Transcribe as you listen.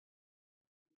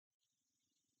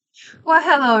Well,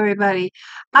 hello everybody.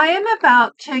 I am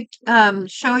about to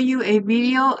show you a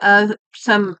video of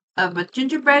some of a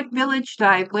gingerbread village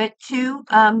that I went to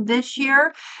this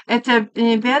year. It's an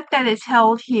event that is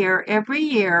held here every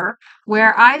year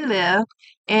where I live,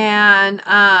 and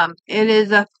it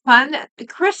is a fun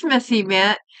Christmas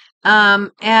event,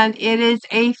 and it is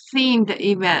a themed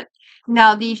event.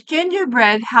 Now, these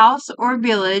gingerbread house or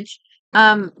village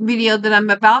video that I'm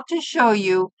about to show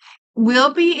you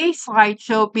will be a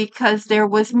slideshow because there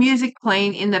was music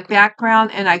playing in the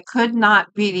background and I could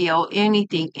not video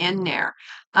anything in there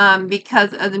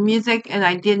because of the music, and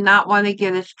I did not want to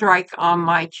get a strike on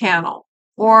my channel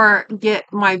or get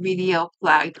my video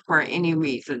flagged for any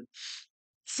reason.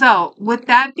 So, with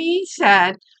that being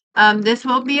said, this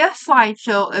will be a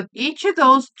slideshow of each of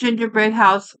those gingerbread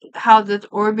houses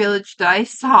or village that I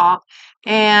saw,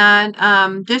 and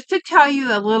just to tell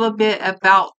you a little bit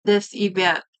about this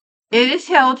event. It is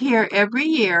held here every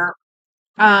year,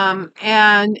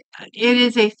 and it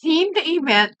is a themed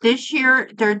event. This year,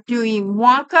 they're doing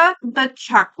Wonka the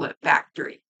Chocolate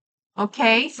Factory.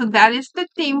 Okay, so that is the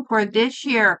theme for this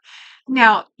year.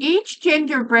 Now, each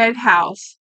gingerbread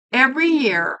house every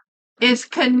year is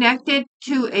connected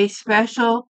to a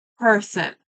special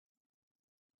person.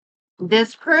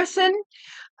 This person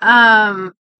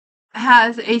um,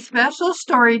 has a special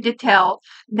story to tell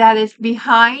that is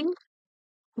behind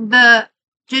the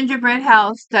gingerbread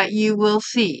house that you will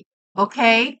see.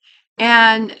 Okay,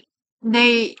 and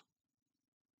they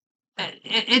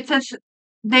it's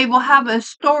they will have a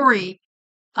story.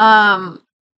 Well,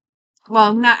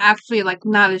 not actually, like,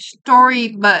 not a story,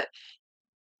 but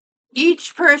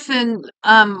each person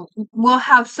will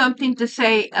have something to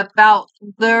say about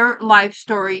their life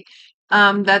story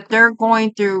that they're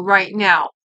going through right now.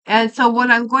 And so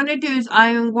what I'm going to do is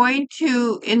I'm going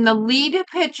to, in the lead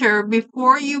picture,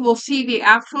 before you will see the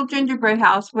actual gingerbread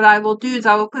house, what I will do is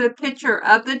I will put a picture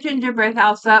of the gingerbread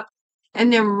house up,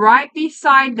 and then right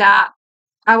beside that,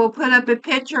 I will put up a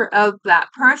picture of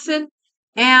that person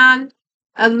and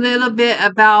a little bit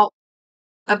about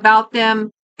them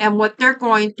and what they're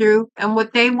going through and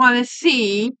what they want to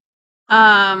see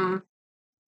um,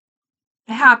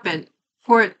 happen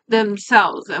for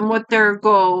themselves and what their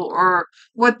goal or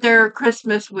what their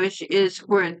Christmas wish is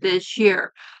for this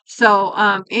year.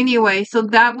 So anyway, so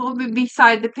that will be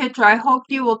beside the picture. I hope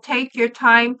you will take your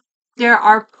time. There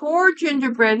are 4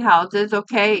 gingerbread houses,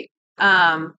 okay?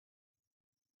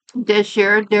 This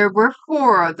year there were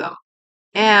 4 of them,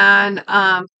 and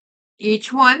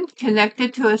each one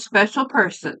connected to a special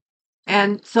person.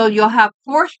 And so you'll have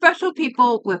 4 special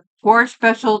people with 4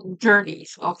 special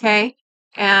journeys, okay?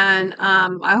 And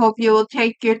I hope you will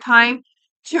take your time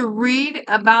to read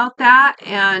about that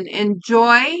and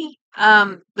enjoy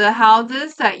the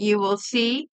houses that you will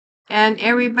see. And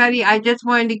everybody, I just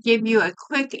wanted to give you a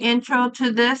quick intro to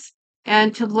this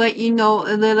and to let you know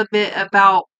a little bit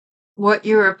about what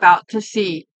you're about to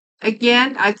see.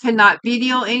 Again, I could not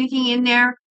video anything in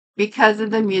there because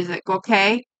of the music,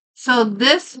 okay? So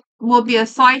this will be a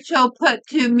slideshow put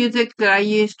to music that I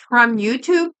used from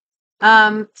YouTube,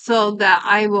 so that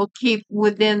I will keep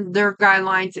within their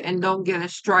guidelines and don't get a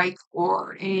strike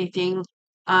or anything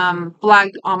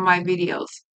flagged on my videos.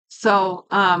 So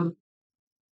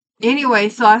anyway,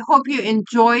 so I hope you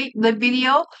enjoy the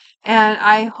video, and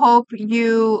I hope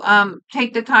you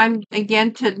take the time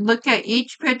again to look at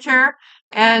each picture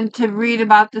and to read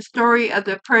about the story of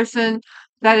the person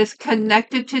that is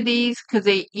connected to these, because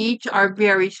they each are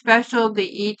very special. They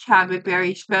each have a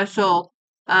very special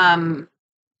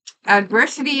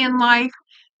adversity in life.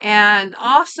 And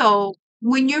also,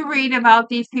 when you read about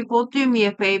these people, do me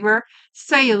a favor,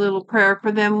 say a little prayer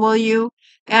for them, will you?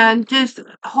 And just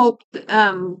hope,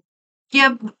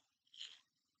 give,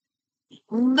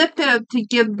 lift it up to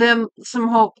give them some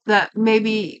hope that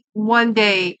maybe one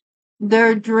day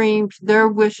their dreams, their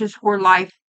wishes for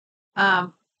life,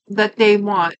 um, that they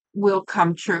want will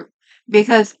come true.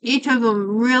 Because each of them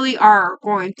really are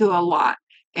going through a lot.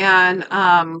 And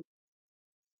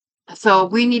so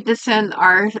we need to send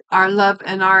our love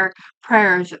and our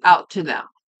prayers out to them.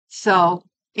 So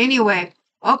anyway,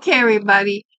 okay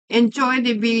everybody, enjoy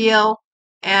the video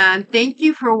and thank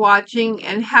you for watching,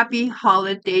 and happy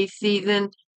holiday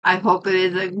season. I hope it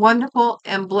is a wonderful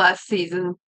and blessed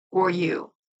season for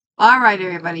you. All right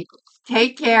everybody,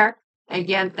 take care.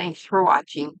 Again, thanks for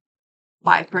watching.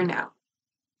 Bye for now.